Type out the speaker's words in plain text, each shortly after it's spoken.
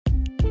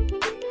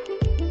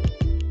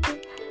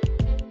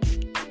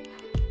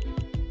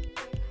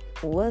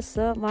What's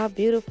up, my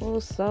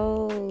beautiful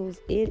souls?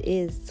 It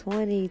is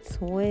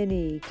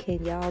 2020.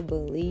 Can y'all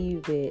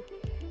believe it?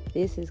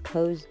 This is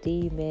Coach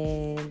D,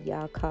 man.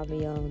 Y'all caught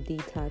me on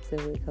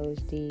Detoxing with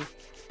Coach D.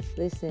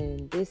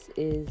 Listen, this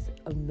is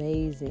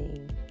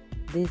amazing.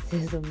 This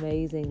is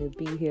amazing to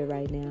be here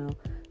right now,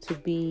 to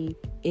be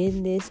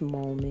in this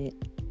moment,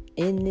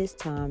 in this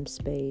time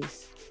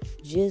space,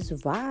 just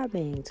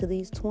vibing to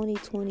these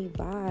 2020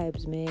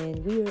 vibes,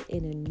 man. We are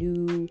in a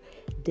new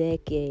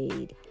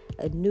decade.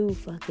 A new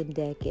fucking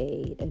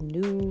decade, a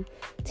new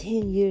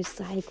 10-year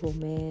cycle,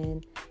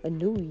 man, a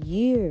new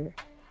year.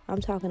 I'm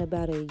talking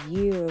about a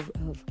year of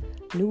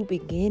new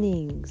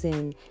beginnings,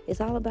 and it's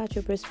all about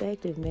your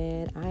perspective,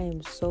 man. I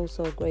am so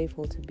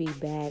grateful to be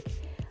back,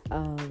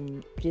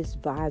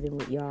 just vibing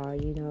with y'all.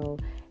 You know,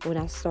 when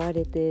I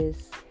started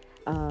this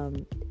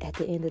at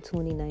the end of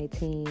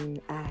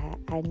 2019,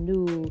 I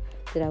knew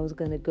that I was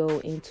going to go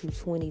into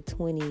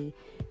 2020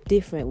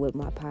 different with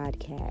my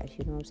podcast,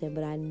 you know what I'm saying?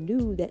 But I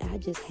knew that I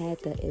just had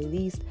to at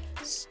least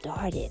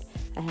start it.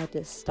 I had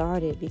to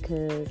start it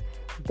because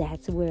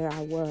that's where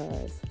I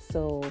was.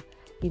 So,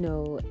 you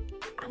know,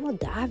 I'm going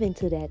to dive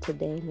into that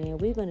today, man.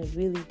 We're going to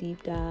really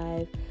deep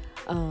dive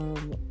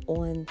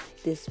on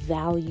this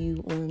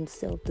value, on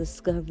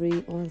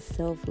self-discovery, on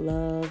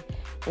self-love.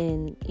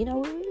 And, you know,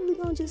 we're really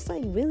going to just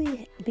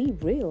really be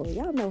real.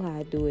 Y'all know how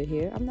I do it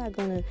here. I'm not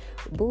going to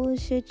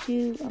bullshit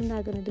you. I'm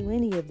not going to do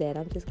any of that.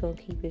 I'm just going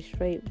to keep it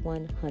straight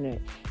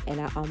 100.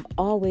 And I'm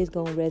always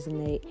going to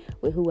resonate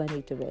with who I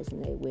need to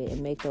resonate with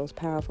and make those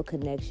powerful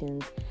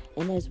connections.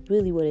 And that's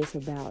really what it's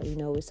about. You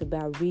know, it's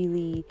about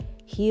really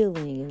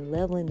healing and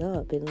leveling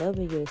up and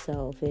loving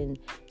yourself and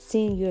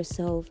seeing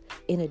yourself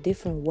in a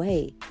different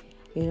way.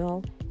 You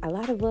know, a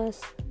lot of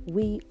us,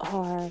 we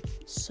are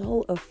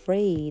so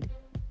afraid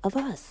of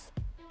us.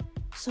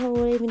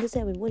 So even to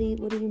say, what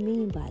do you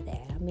mean by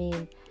that? I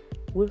mean,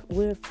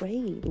 we're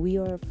afraid. We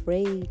are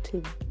afraid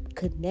to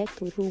connect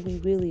with who we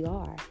really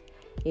are,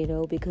 you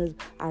know, because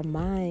our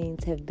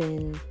minds have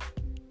been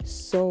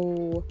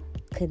so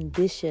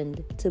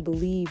conditioned to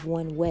believe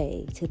one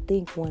way, to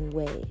think one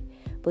way.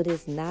 But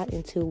it's not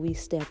until we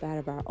step out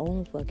of our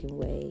own fucking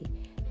way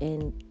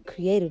and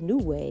create a new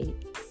way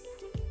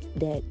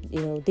that,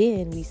 you know,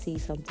 then we see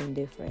something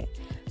different.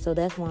 So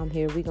that's why I'm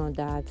here. We're going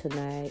to dive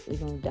tonight. We're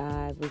going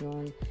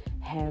to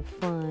have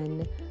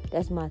fun.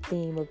 That's my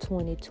theme of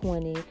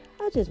 2020.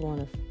 I just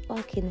want to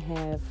fucking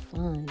have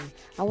fun.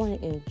 I want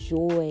to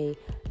enjoy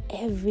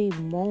every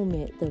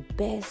moment the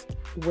best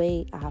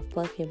way I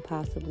fucking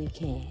possibly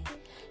can.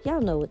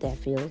 Y'all know what that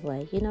feels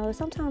like. You know,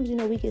 sometimes, you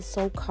know, we get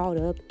so caught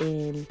up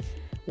in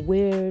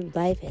where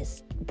life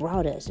has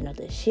brought us, you know,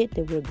 the shit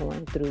that we're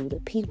going through, the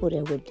people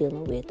that we're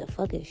dealing with, the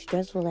fucking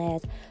stressful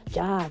ass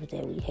jobs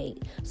that we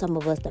hate, some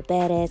of us the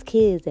badass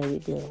kids that we're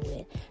dealing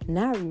with,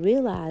 not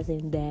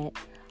realizing that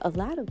a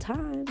lot of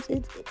times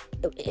let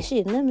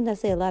me not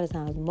say a lot of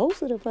times,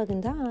 most of the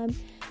fucking time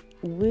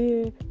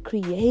we're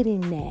creating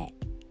that,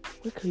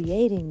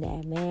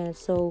 man.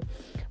 So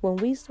when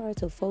we start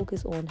to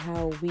focus on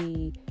how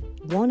we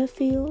want to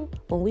feel,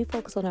 when we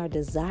focus on our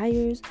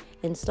desires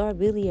and start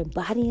really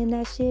embodying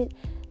that shit,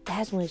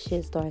 that's when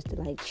shit starts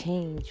to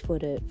change for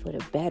the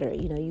better.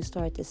 You know, you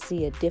start to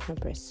see a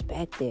different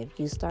perspective.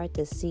 You start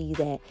to see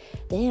that,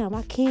 damn,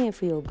 I can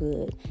feel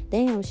good.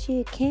 Damn,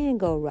 shit can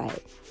go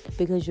right,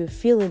 because you're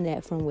feeling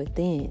that from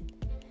within.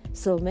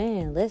 So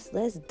man, let's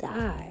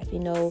dive. You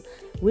know,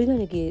 we're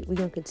gonna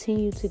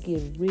continue to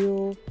get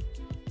real,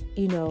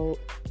 you know,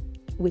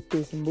 with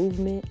this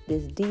movement,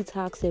 this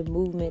detoxing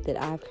movement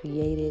that I've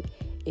created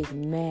is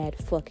mad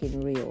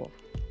fucking real.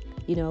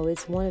 You know,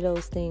 it's one of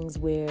those things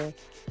where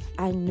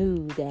I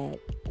knew that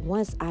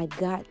once I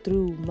got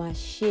through my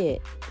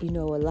shit, you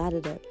know, a lot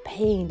of the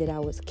pain that I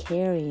was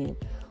carrying,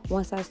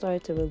 once I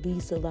started to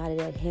release a lot of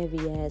that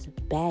heavy ass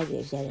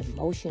baggage, that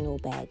emotional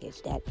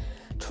baggage, that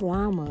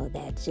trauma,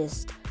 that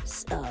just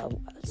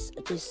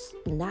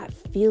not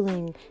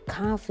feeling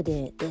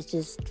confident, that's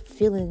just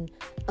feeling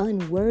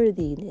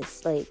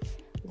unworthiness,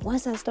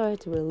 once I started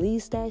to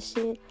release that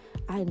shit,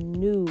 I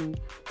knew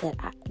that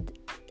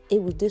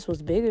this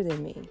was bigger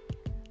than me.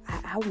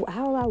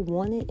 How I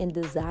wanted and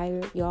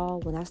desired, y'all,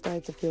 when I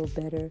started to feel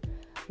better,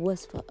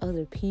 was for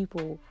other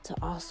people to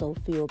also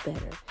feel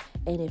better.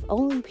 And if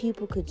only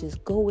people could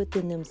just go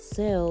within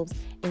themselves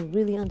and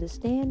really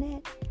understand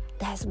that,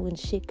 that's when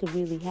shit could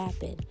really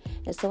happen.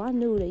 And so I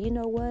knew that, you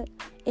know what?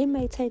 It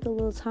may take a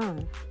little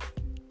time.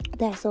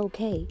 That's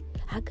okay.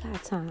 I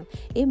got time.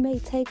 It may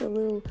take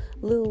a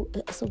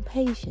some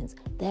patience.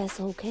 That's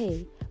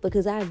okay.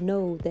 Because I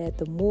know that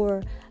the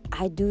more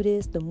I do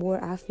this, the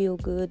more I feel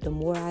good, the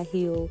more I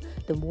heal,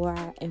 the more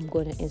I am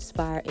going to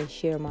inspire and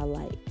share my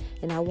light.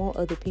 And I want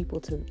other people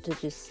to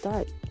just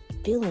start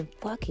feeling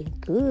fucking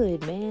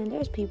good, man.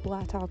 There's people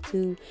I talk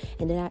to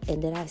and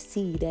that I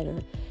see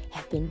that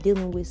have been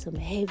dealing with some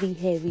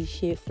heavy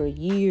shit for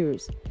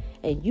years.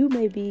 And you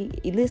may be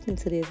listening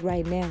to this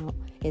right now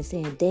and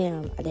saying,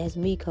 damn, that's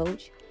me,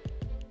 coach.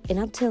 And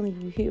I'm telling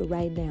you here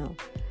right now,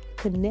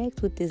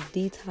 connect with this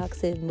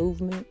detoxing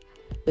movement,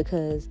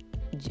 because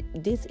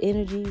This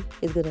energy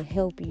is going to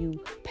help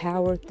you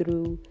power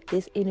through.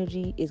 This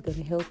energy is going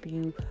to help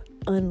you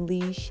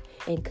unleash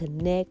and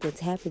connect and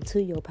tap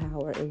into your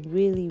power and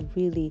really,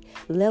 really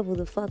level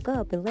the fuck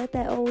up and let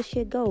that old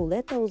shit go.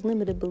 Let those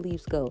limited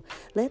beliefs go.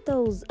 Let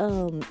those,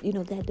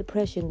 that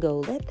depression go.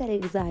 Let that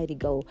anxiety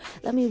go.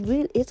 I mean,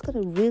 really, it's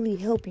going to really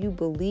help you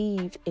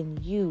believe in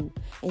you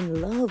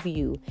and love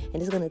you.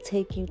 And it's going to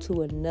take you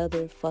to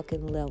another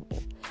fucking level.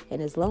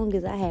 And as long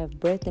as I have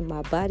breath in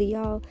my body,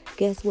 y'all,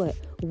 guess what?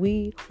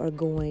 We are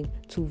going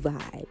to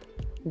vibe.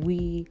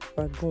 We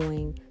are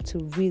going to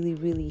really,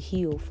 really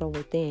heal from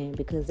within,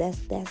 because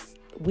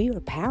we are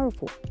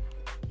powerful.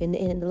 And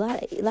a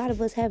lot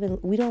of us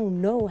we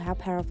don't know how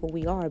powerful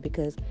we are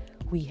because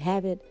we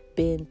haven't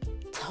been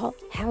taught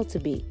how to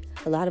be.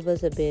 A lot of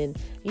us have been,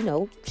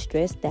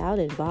 stressed out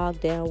and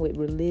bogged down with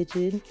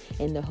religion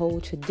and the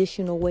whole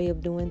traditional way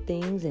of doing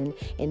things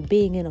and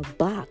being in a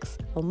box,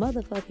 a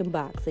motherfucking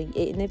box. And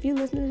if you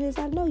listen to this,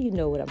 I know you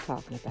know what I'm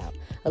talking about.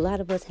 A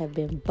lot of us have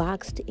been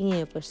boxed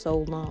in for so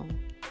long.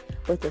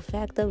 But the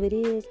fact of it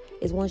is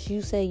once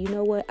you say, you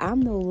know what,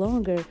 I'm no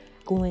longer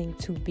going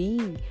to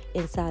be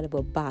inside of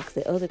a box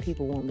that other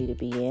people want me to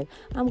be in.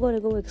 I'm going to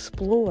go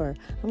explore.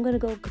 I'm going to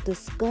go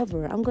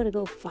discover. I'm going to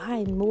go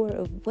find more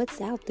of what's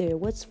out there,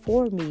 what's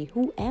for me,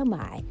 who am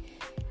I?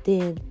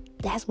 Then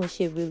that's when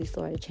shit really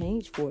starts to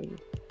change for you.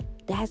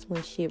 That's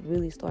when shit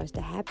really starts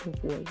to happen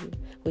for you.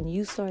 When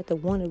you start to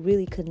want to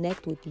really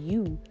connect with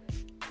you,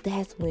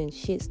 that's when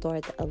shit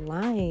starts to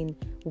align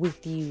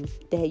with you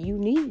that you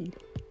need.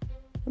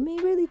 I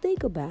mean, really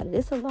think about it.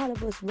 It's a lot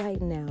of us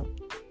right now.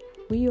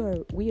 We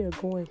are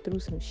going through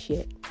some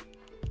shit.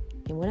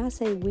 And when I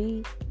say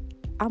we,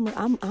 I'm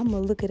gonna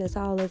look at us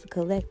all as a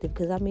collective,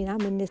 because I'm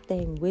in this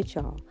thing with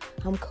y'all.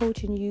 I'm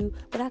coaching you,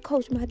 but I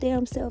coach my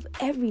damn self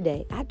every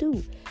day. I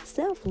do.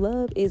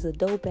 Self-love is a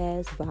dope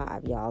ass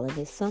vibe, y'all, and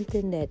it's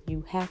something that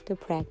you have to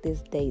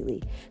practice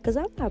daily. Because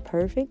I'm not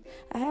perfect.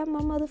 I have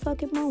my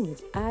motherfucking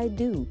moments. I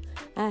do.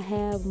 I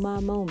have my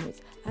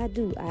moments. I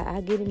do.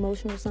 I get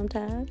emotional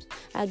sometimes.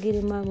 I get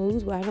in my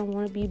moods where I don't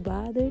want to be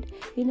bothered,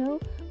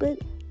 but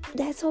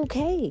that's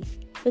okay,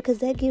 because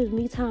that gives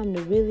me time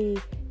to really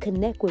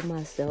connect with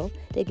myself.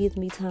 That gives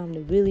me time to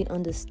really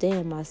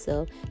understand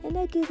myself, and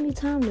that gives me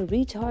time to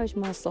recharge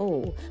my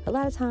soul. A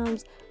lot of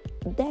times,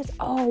 that's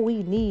all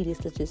we need, is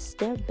to just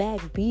step back,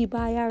 be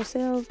by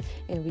ourselves,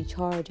 and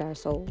recharge our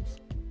souls.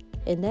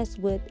 And that's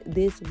what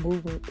this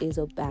movement is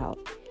about.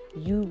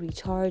 You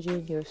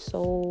recharging your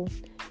soul,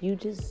 you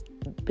just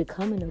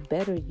becoming a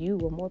better you,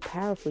 a more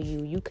powerful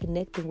you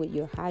connecting with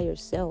your higher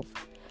self.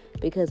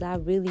 Because I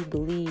really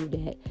believe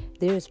that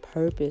there's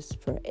purpose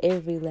for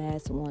every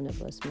last one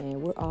of us,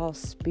 man. We're all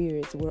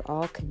spirits. We're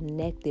all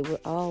connected. We're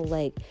all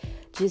like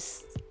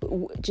just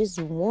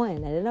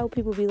one. And I know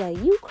people be like,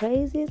 you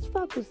crazy as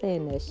fuck for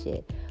saying that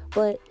shit.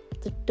 But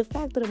the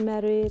fact of the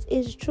matter is,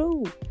 it's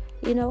true.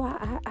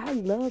 I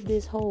love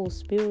this whole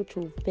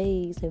spiritual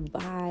phase and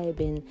vibe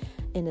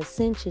and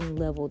ascension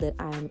level that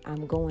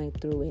I'm going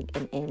through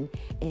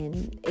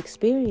and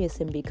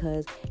experiencing,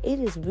 because it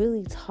has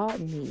really taught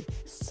me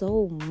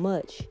so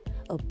much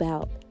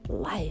about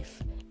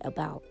life,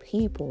 about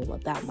people,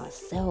 about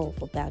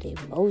myself, about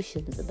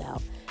emotions,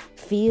 about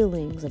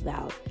feelings,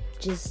 about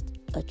just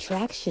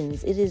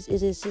attractions. It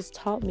has just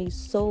taught me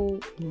so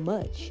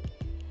much.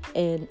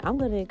 And I'm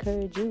going to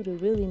encourage you to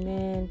really,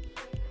 man,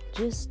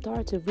 just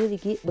start to really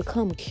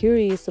become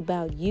curious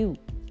about you.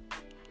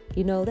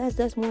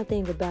 That's one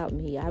thing about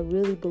me. I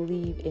really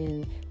believe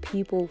in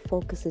people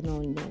focusing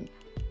on them.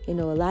 A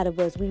lot of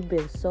us, we've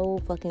been so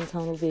fucking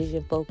tunnel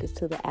vision focused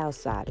to the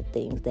outside of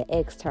things, the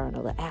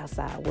external, the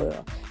outside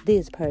world,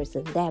 this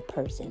person, that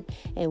person.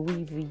 And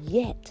we've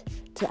yet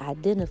to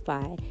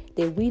identify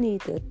that we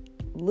need to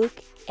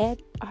look at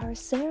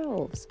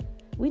ourselves.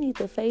 We need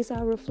to face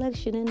our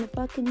reflection in the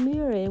fucking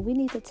mirror, and we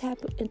need to tap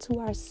into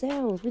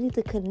ourselves. We need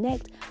to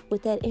connect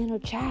with that inner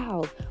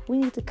child. We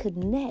need to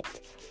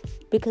connect,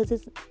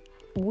 because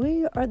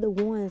we are the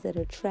ones that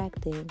are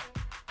attracting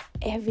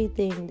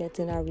everything that's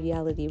in our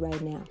reality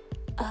right now.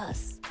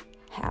 Us,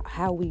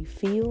 how we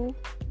feel,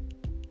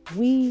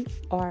 we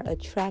are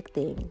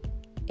attracting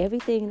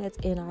everything that's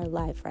in our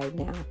life right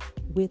now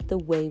with the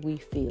way we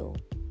feel.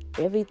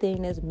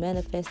 Everything that's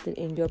manifested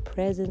in your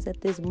presence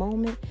at this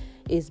moment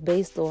is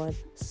based on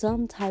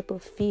some type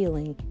of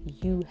feeling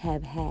you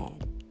have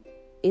had.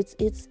 It's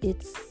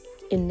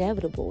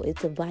inevitable.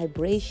 It's a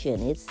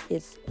vibration.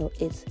 It's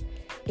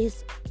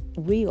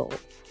real.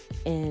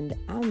 And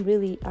I'm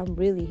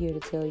really here to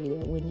tell you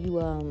that when you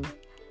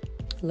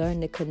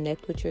learn to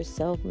connect with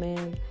yourself,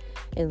 man,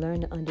 and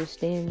learn to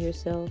understand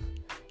yourself,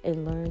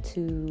 and learn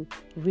to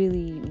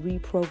really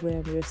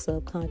reprogram your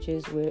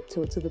subconscious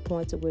to the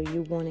point to where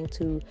you're wanting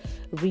to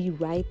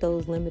rewrite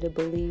those limited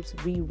beliefs,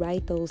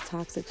 rewrite those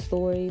toxic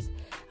stories.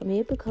 I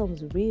mean, it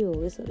becomes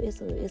real.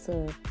 It's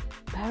a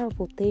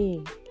powerful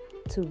thing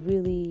to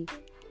really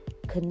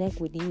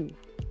connect with you.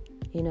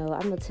 I'm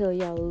gonna tell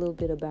y'all a little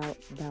bit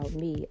about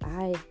me.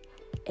 I,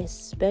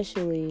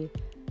 especially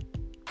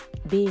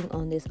being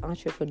on this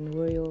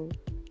entrepreneurial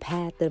path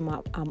path that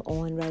I'm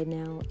on right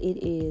now, it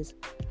is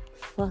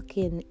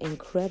fucking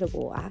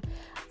incredible.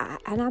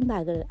 And I'm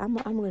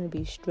gonna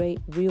be straight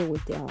real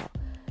with y'all.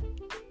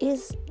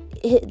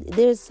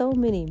 There's so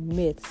many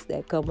myths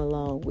that come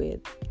along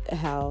with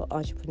how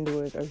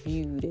entrepreneurs are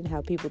viewed, and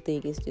how people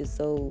think it's just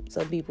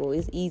some people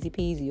it's easy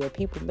peasy, or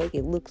people make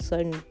it look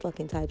certain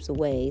fucking types of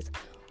ways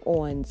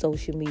on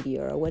social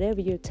media, or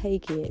whatever your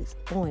take is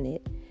on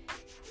it.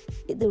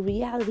 The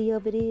reality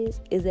of it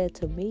is that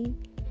to me,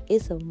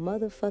 it's a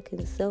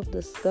motherfucking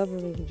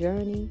self-discovering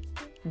journey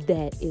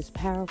that is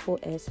powerful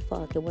as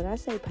fuck. And when I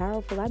say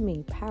powerful, I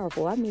mean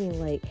powerful. I mean,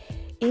 like,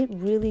 it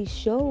really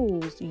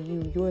shows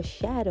you your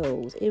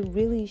shadows. It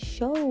really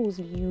shows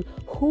you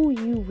who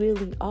you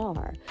really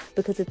are.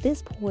 Because at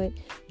this point,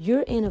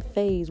 you're in a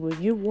phase where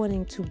you're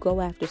wanting to go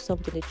after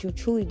something that you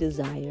truly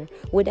desire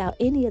without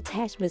any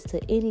attachments to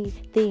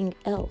anything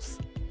else.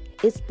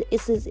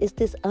 It's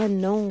this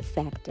unknown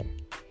factor.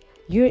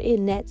 You're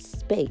in that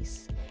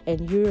space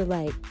and you're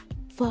like,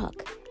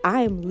 fuck,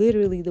 I am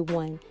literally the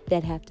one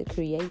that have to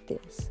create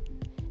this.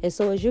 And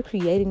so as you're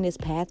creating this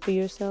path for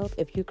yourself,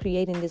 if you're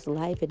creating this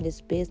life and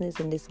this business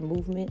and this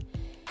movement,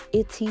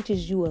 it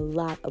teaches you a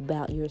lot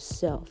about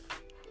yourself.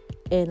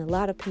 And a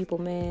lot of people,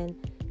 man,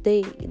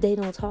 they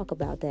don't talk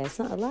about that.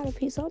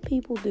 Some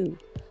people do,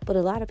 but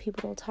a lot of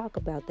people don't talk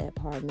about that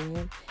part,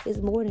 man. It's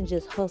more than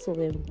just hustle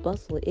and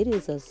bustle. It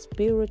is a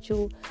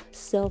spiritual,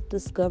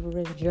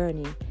 self-discovering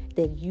journey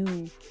that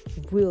you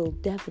will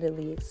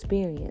definitely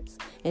experience.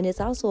 And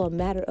it's also a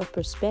matter of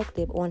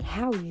perspective on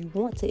how you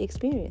want to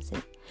experience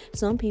it.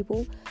 Some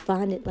people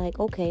find it like,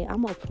 okay,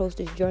 I'm gonna approach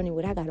this journey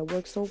where I gotta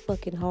work so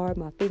fucking hard,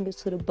 my fingers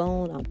to the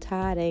bone, I'm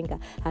tired,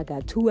 I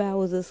got 2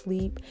 hours of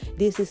sleep.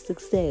 This is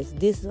success.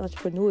 This is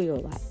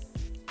entrepreneurial life.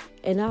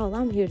 And all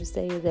I'm here to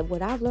say is that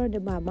what I've learned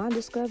about my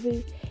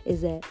discovery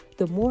is that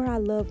the more I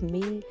love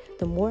me,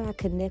 the more I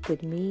connect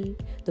with me,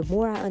 the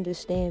more I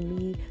understand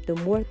me, the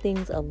more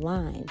things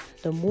align,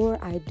 the more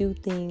I do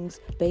things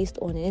based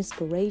on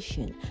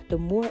inspiration, the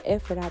more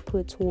effort I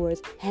put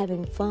towards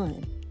having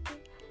fun.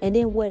 And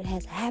then what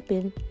has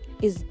happened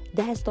is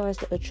that starts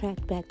to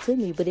attract back to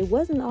me. But it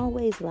wasn't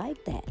always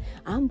like that.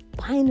 I'm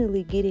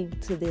finally getting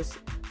to this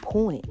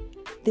point,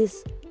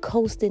 this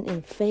coasting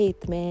in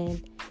faith,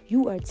 man.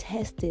 You are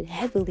tested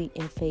heavily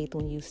in faith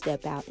when you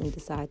step out and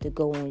decide to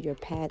go on your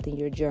path and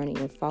your journey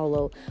and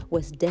follow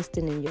what's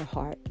destined in your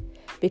heart.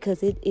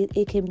 Because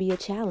it can be a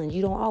challenge.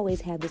 You don't always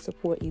have the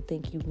support you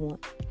think you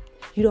want.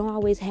 You don't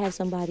always have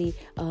somebody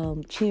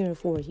cheering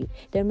for you.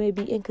 There may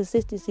be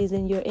inconsistencies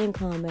in your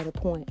income at a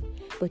point,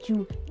 but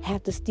you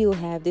have to still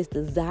have this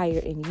desire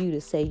in you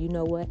to say, you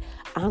know what,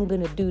 I'm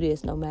going to do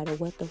this no matter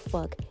what the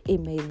fuck it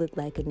may look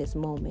like in this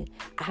moment.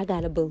 I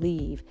got to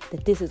believe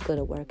that this is going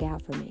to work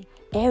out for me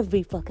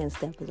every fucking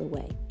step of the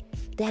way.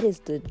 That is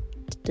the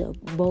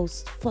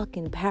most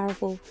fucking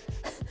powerful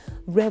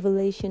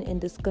revelation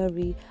and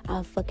discovery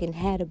I've fucking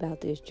had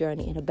about this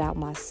journey and about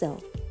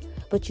myself.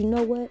 But you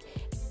know what?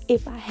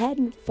 If I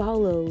hadn't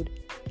followed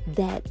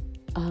that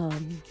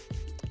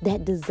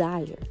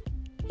desire,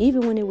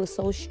 even when it was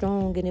so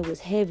strong and it was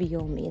heavy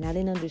on me and I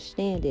didn't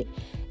understand it,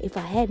 if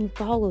I hadn't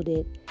followed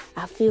it,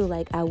 I feel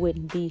like I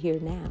wouldn't be here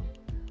now.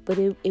 But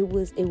it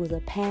was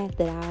a path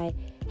that I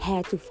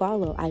had to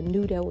follow. I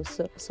knew there was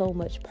so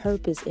much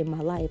purpose in my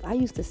life. I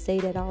used to say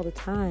that all the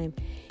time,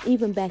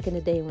 even back in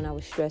the day when I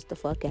was stressed the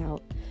fuck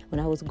out, when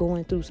I was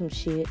going through some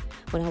shit,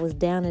 when I was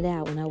down and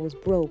out, when I was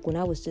broke, when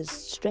I was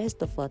just stressed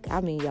the fuck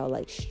out. I mean, y'all,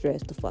 like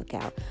stressed the fuck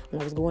out.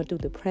 When I was going through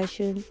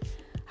depression,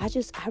 I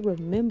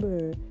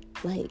remember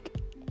like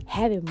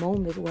having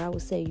moments where I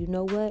would say, you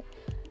know what?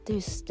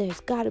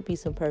 There's got to be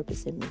some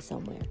purpose in me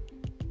somewhere.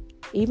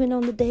 Even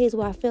on the days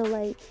where I felt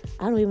like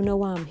I don't even know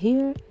why I'm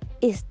here,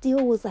 it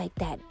still was like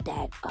that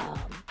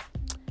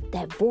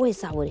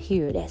voice I would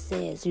hear that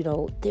says, you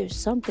know, there's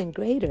something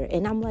greater.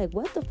 And I'm like,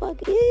 what the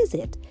fuck is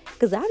it?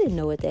 Because I didn't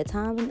know at that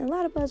time. And a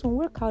lot of us, when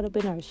we're caught up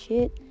in our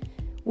shit,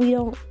 we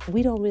don't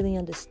really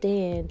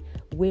understand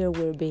where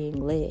we're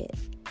being led.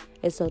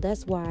 And so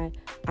that's why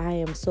I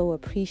am so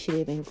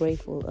appreciative and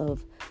grateful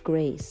of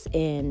grace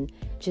and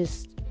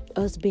just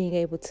us being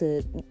able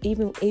to,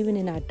 even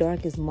in our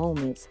darkest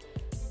moments,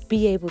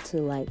 be able to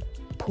like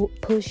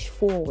push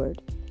forward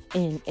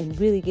and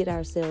really get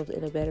ourselves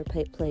in a better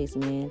place,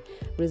 man.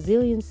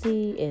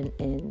 Resiliency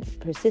and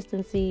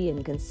persistency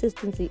and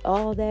consistency,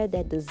 all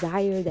that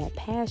desire, that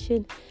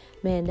passion,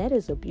 man, that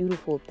is a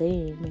beautiful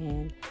thing,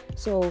 man.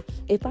 So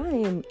if I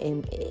am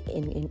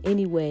in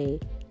any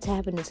way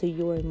tapping into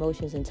your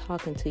emotions and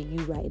talking to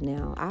you right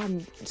now,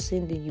 I'm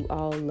sending you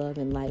all love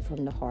and light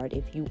from the heart.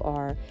 If you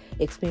are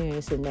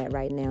experiencing that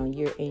right now,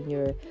 you're in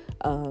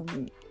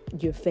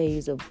your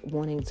phase of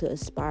wanting to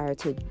aspire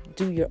to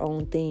do your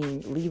own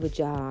thing, leave a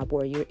job,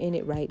 or you're in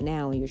it right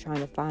now and you're trying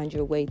to find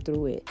your way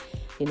through it.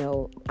 You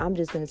know, I'm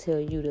just going to tell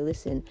you to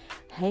listen,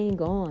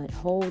 hang on,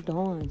 hold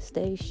on,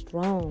 stay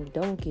strong.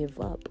 Don't give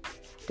up.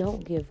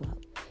 Don't give up.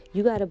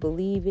 You got to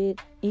believe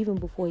it even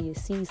before you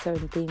see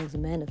certain things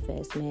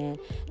manifest, man.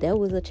 That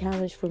was a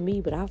challenge for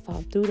me, but I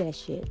fought through that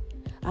shit.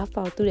 I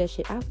fought through that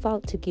shit. I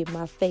fought to get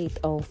my faith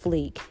on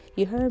fleek.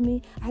 You heard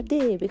me? I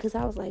did, because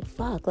I was like,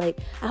 fuck, like,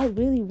 I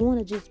really want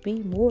to just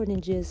be more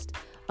than just,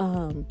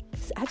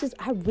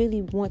 I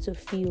really want to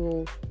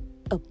feel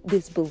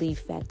this belief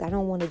fact. I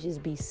don't want to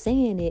just be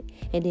saying it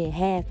and then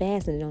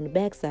half-assing it on the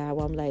backside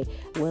where I'm like,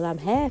 well, I'm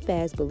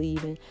half-ass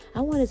believing.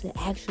 I wanted to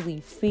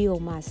actually feel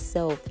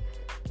myself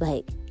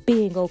like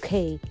being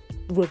okay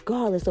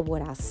regardless of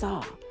what I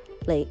saw.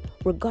 Like,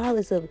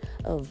 regardless of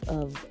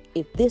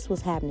if this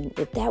was happening,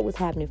 if that was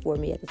happening for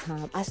me at the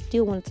time, I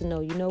still wanted to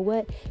know, you know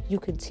what? You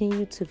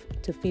continue to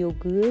feel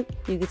good.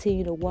 You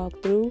continue to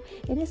walk through,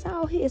 and it's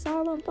all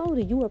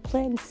unfolded. You are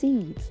planting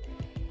seeds.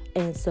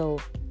 And so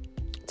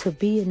to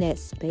be in that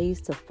space,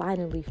 to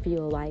finally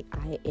feel like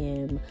I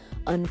am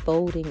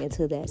unfolding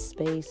into that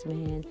space,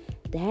 man,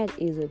 that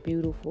is a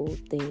beautiful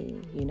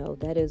thing. You know,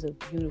 that is a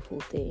beautiful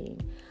thing.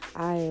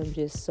 I am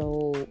just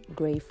so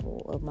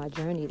grateful of my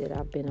journey that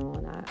I've been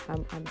on.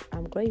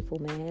 I'm grateful,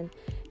 man.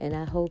 And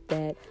I hope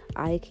that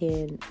I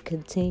can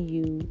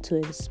continue to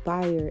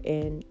inspire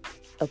and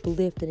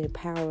uplift and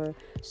empower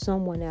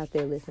someone out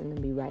there listening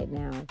to me right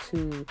now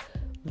to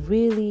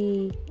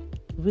really,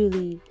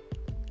 really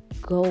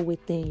go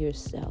within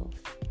yourself.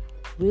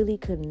 Really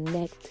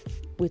connect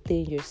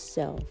within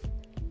yourself.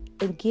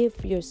 And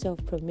give yourself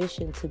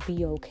permission to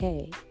be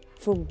okay.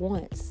 For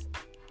once,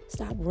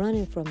 stop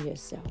running from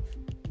yourself.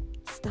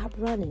 Stop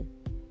running.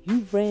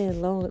 You've ran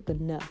long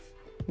enough.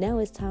 Now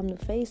it's time to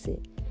face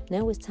it.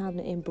 Now it's time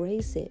to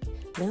embrace it.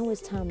 Now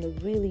it's time to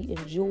really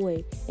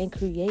enjoy and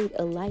create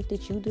a life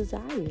that you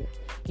desire.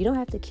 You don't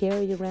have to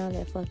carry around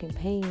that fucking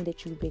pain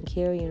that you've been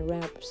carrying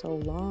around for so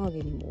long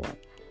anymore.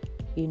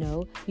 You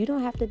know, you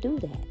don't have to do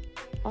that.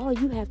 All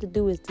you have to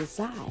do is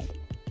decide.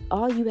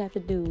 All you have to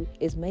do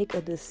is make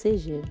a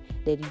decision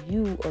that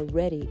you are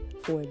ready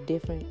for a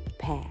different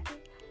path.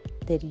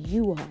 That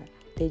you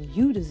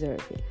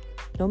deserve it.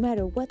 No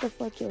matter what the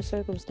fuck your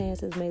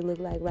circumstances may look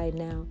like right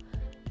now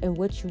and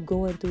what you're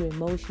going through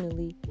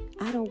emotionally,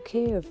 I don't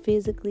care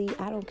physically,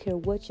 I don't care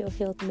what your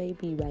health may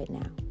be right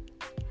now.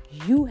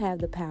 You have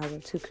the power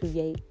to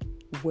create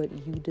what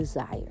you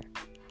desire.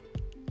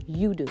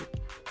 You do.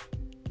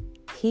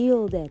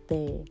 Heal that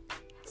thing.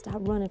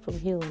 Stop running from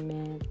healing,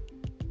 man.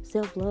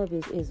 Self-love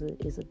is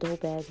a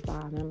dope-ass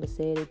vibe. I'm going to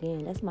say it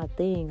again. That's my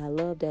thing. I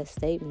love that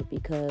statement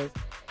because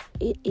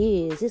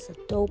it's a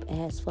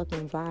dope-ass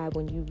fucking vibe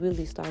when you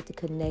really start to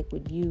connect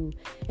with you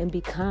and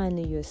be kind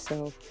to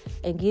yourself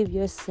and give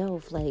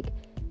yourself, like,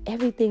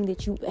 everything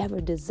that you've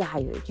ever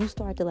desired. You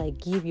start to, like,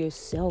 give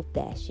yourself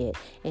that shit.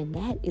 And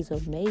that is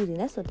amazing.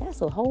 That's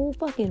a whole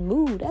fucking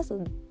mood. That's a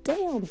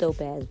damn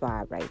dope-ass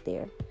vibe right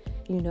there.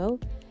 You know?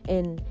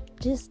 And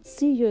just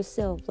see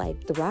yourself,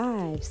 like,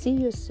 thrive. See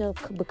yourself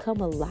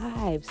become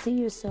alive. See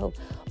yourself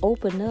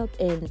open up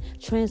and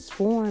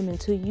transform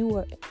into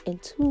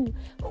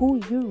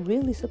who you're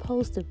really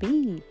supposed to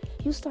be.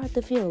 You start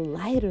to feel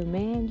lighter,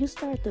 man. You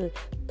start to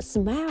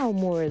smile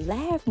more,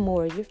 laugh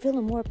more. You're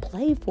feeling more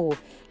playful.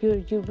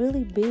 You're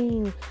really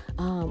being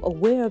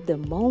aware of the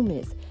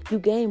moments. You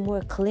gain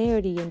more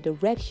clarity and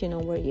direction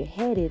on where you're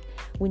headed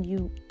when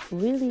you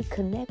really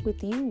connect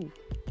with you.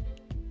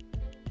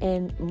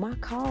 And my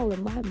call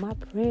and my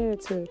prayer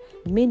to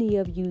many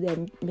of you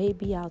that may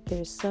be out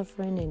there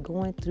suffering and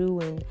going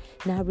through and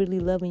not really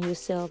loving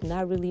yourself,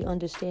 not really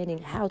understanding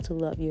how to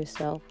love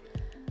yourself,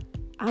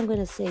 I'm going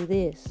to say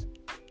this.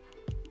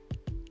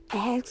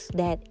 Ask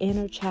that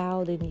inner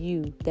child in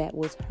you that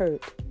was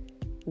hurt,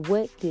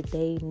 what did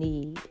they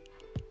need?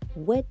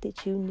 What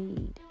did you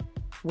need?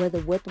 What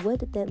did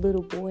that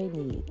little boy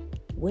need?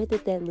 What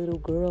did that little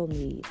girl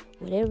need?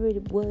 Whatever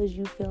it was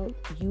you felt,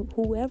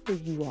 whoever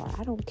you are,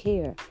 I don't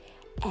care.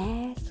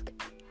 Ask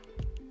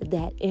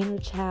that inner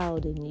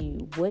child in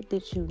you, what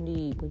did you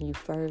need when you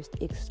first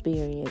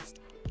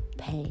experienced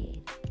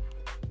pain?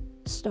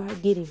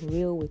 Start getting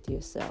real with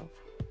yourself.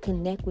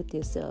 Connect with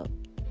yourself.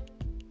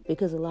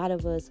 Because a lot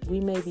of us,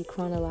 we may be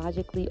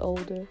chronologically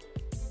older,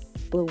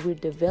 but we're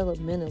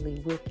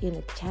developmentally, we're in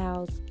a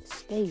child's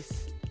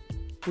space.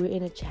 We're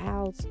in a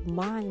child's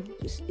mind.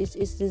 It's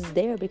just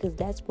there because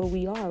that's where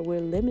we are.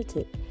 We're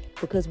limited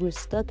because we're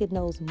stuck in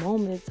those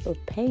moments of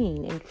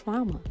pain and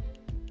trauma.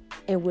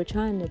 And we're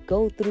trying to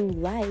go through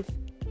life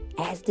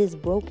as this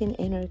broken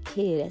inner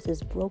kid, as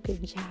this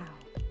broken child.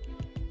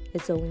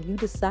 And so when you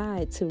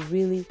decide to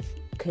really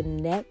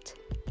connect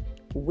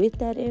with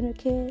that inner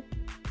kid,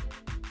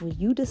 when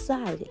you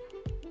decide it,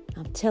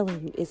 I'm telling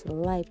you, it's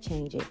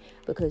life-changing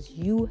because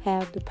you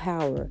have the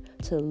power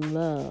to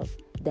love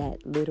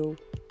that little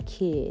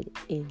kid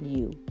in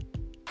you.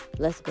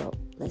 Let's go.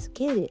 Let's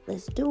get it.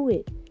 Let's do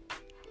it.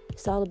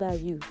 It's all about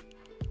you.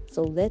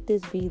 So let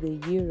this be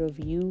the year of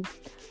you.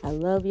 I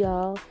love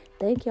y'all.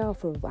 Thank y'all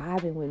for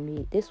vibing with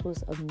me. This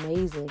was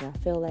amazing. I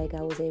felt like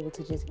I was able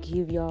to just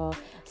give y'all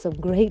some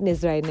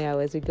greatness right now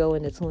as we go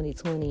into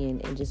 2020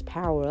 and just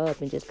power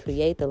up and just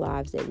create the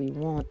lives that we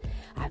want.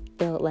 I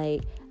felt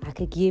like I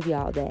could give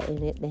y'all that.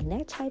 And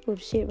that type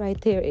of shit right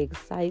there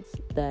excites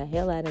the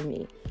hell out of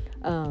me.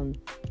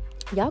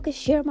 Y'all can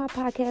share my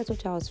podcast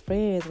with y'all's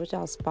friends, with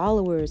y'all's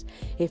followers.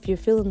 If you're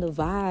feeling the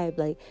vibe,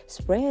 like,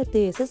 spread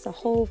this. It's a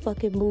whole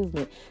fucking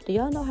movement. Do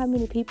y'all know how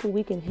many people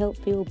we can help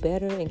feel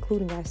better,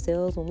 including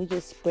ourselves, when we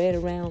just spread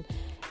around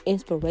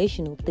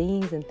inspirational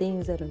things and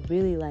things that are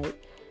really, like,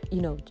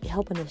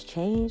 helping us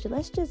change?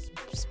 Let's just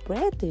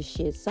spread this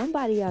shit.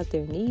 Somebody out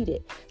there need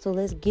it. So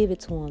let's give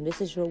it to them.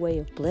 This is your way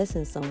of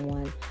blessing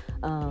someone.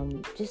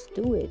 Just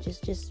do it.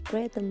 Just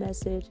spread the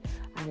message.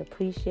 I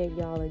appreciate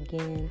y'all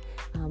again.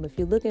 If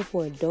you're looking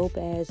for a dope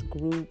ass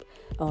group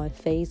on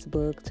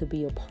Facebook to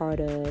be a part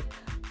of,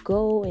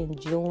 go and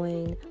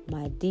join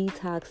my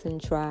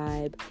Detoxin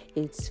Tribe.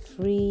 It's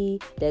free.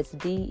 That's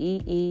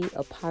DEE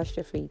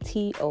apostrophe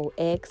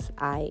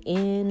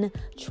TOXIN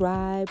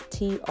Tribe,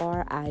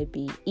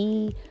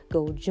 TRIBE.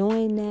 Go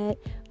join that.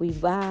 We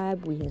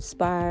vibe, we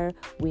inspire,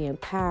 we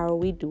empower,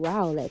 we do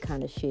all that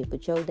kind of shit.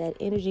 But that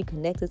energy,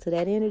 connected to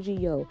that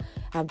energy,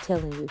 I'm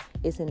telling you,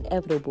 it's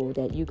inevitable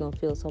that you're gonna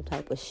feel some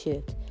type of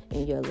shift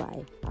in your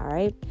life. All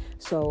right,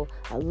 so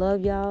I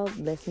love y'all.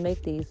 Let's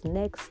make these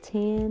next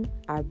 10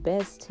 our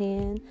best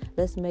 10.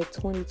 Let's make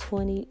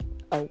 2020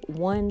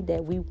 one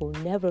that we will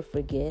never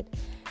forget.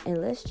 And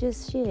let's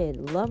just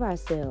love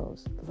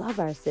ourselves,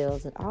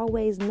 and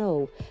always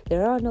know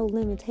there are no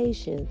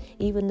limitations.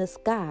 Even the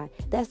sky,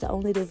 that's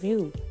only the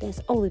view.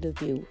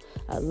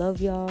 I love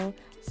y'all.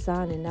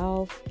 Signing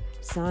off.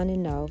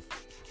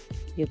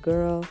 Your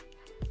girl,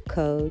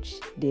 Coach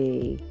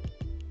D.